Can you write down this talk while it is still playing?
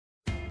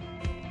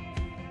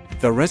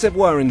The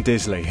reservoir in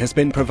Disley has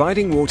been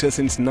providing water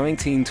since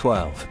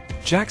 1912.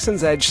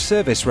 Jackson's Edge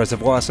Service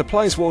Reservoir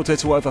supplies water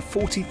to over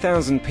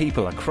 40,000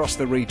 people across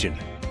the region.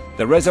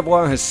 The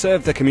reservoir has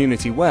served the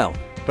community well,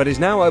 but is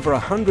now over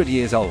 100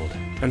 years old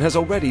and has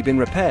already been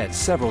repaired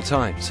several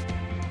times.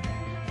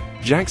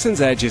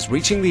 Jackson's Edge is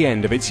reaching the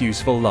end of its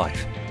useful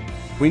life.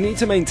 We need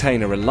to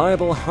maintain a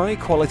reliable,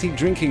 high-quality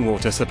drinking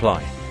water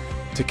supply.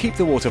 To keep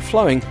the water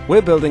flowing,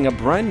 we're building a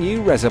brand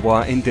new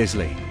reservoir in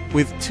Disley.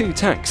 With 2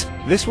 tanks,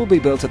 this will be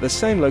built at the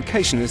same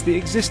location as the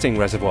existing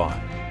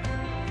reservoir.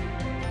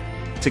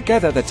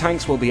 Together, the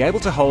tanks will be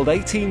able to hold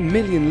 18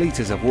 million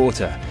litres of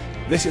water.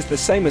 This is the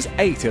same as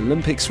 8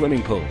 Olympic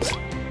swimming pools.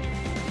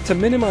 To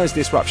minimise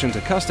disruption to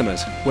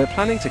customers, we're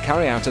planning to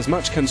carry out as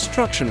much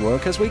construction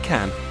work as we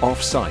can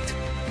off-site.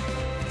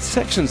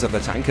 Sections of the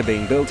tank are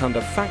being built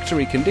under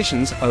factory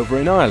conditions over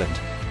in Ireland,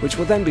 which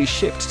will then be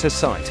shipped to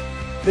site.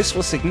 This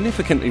will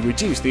significantly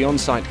reduce the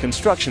on-site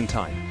construction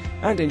time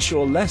and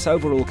ensure less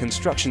overall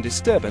construction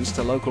disturbance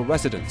to local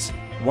residents.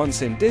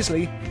 Once in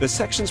Disley, the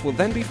sections will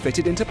then be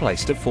fitted into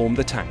place to form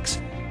the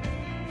tanks.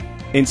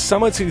 In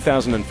summer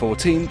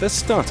 2014, the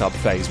start-up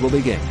phase will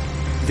begin.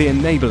 The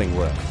enabling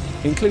work,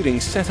 including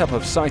set-up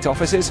of site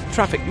offices,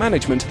 traffic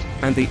management,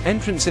 and the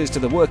entrances to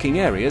the working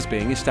areas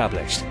being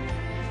established.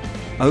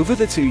 Over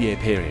the 2-year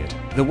period,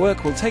 the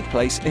work will take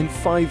place in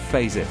 5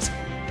 phases.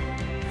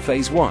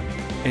 Phase 1,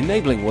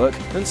 enabling work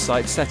and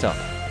site setup.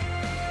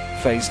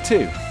 Phase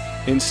 2,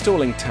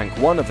 installing tank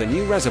 1 of the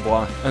new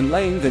reservoir and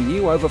laying the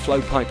new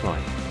overflow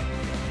pipeline.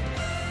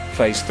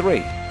 Phase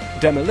 3,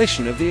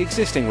 demolition of the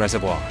existing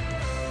reservoir.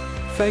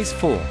 Phase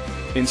 4,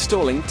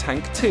 installing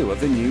tank 2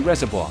 of the new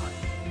reservoir.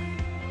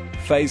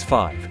 Phase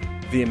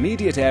 5, the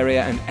immediate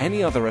area and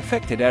any other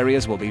affected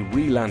areas will be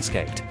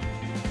re-landscaped.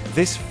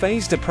 This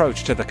phased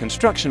approach to the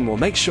construction will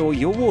make sure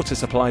your water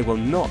supply will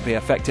not be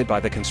affected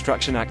by the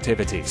construction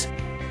activities.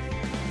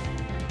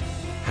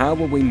 How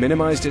will we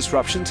minimise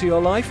disruption to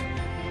your life?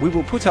 We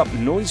will put up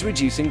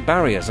noise-reducing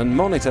barriers and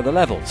monitor the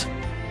levels.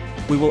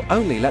 We will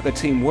only let the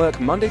team work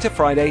Monday to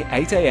Friday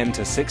 8 AM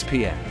to 6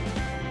 PM.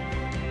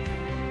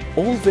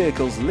 All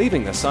vehicles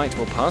leaving the site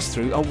will pass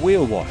through a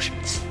wheel wash.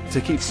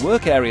 To keep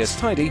work areas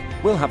tidy,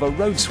 we'll have a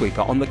road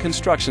sweeper on the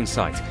construction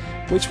site,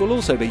 which will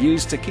also be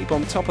used to keep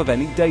on top of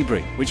any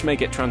debris which may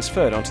get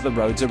transferred onto the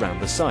roads around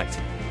the site.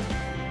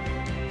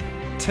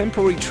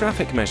 Temporary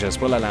traffic measures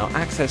will allow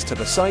access to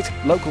the site,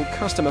 local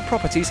customer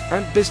properties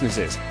and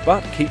businesses,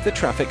 but keep the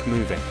traffic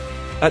moving.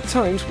 At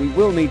times, we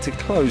will need to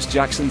close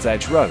Jackson's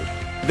Edge Road.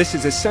 This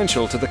is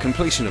essential to the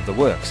completion of the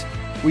works.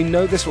 We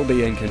know this will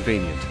be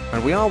inconvenient,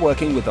 and we are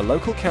working with the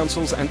local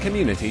councils and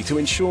community to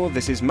ensure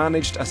this is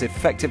managed as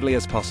effectively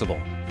as possible.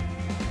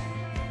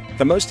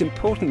 The most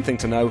important thing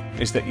to know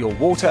is that your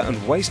water and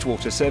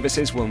wastewater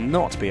services will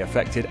not be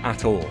affected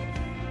at all.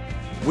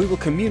 We will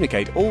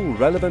communicate all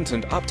relevant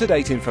and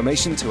up-to-date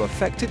information to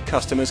affected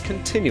customers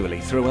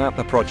continually throughout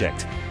the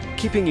project,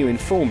 keeping you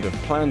informed of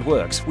planned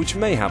works which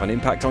may have an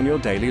impact on your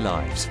daily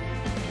lives.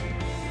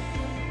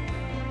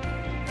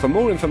 For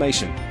more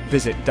information,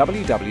 visit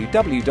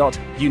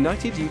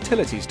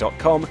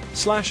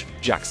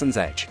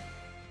www.unitedutilities.com/Jackson'sEdge.